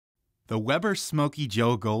The Weber Smokey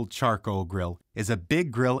Joe Gold Charcoal Grill is a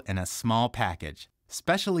big grill in a small package,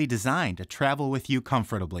 specially designed to travel with you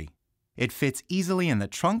comfortably. It fits easily in the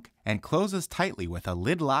trunk and closes tightly with a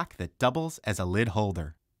lid lock that doubles as a lid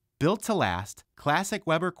holder. Built to last, classic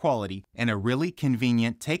Weber quality and a really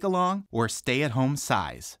convenient take-along or stay-at-home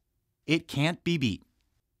size. It can't be beat.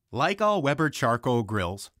 Like all Weber charcoal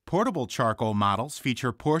grills, portable charcoal models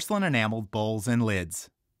feature porcelain enameled bowls and lids.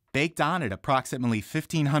 Baked on at approximately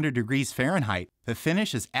 1500 degrees Fahrenheit, the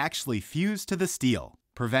finish is actually fused to the steel,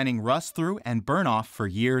 preventing rust through and burn off for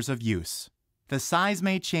years of use. The size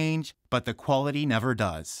may change, but the quality never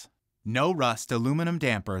does. No rust aluminum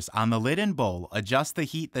dampers on the lid and bowl adjust the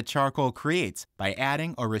heat the charcoal creates by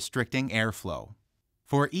adding or restricting airflow.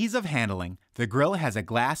 For ease of handling, the grill has a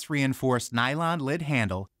glass-reinforced nylon lid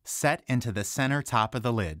handle set into the center top of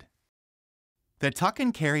the lid. The tuck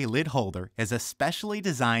and carry lid holder is a specially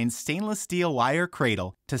designed stainless steel wire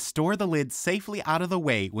cradle to store the lid safely out of the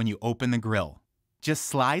way when you open the grill. Just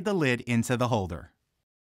slide the lid into the holder.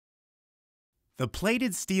 The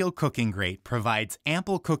plated steel cooking grate provides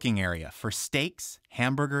ample cooking area for steaks,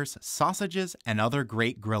 hamburgers, sausages, and other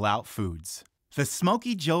great grill-out foods. The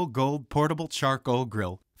Smokey Joe Gold Portable Charcoal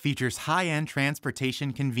Grill features high-end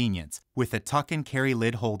transportation convenience with a tuck and carry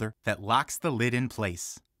lid holder that locks the lid in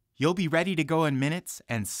place. You'll be ready to go in minutes,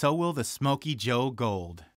 and so will the Smokey Joe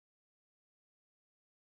Gold.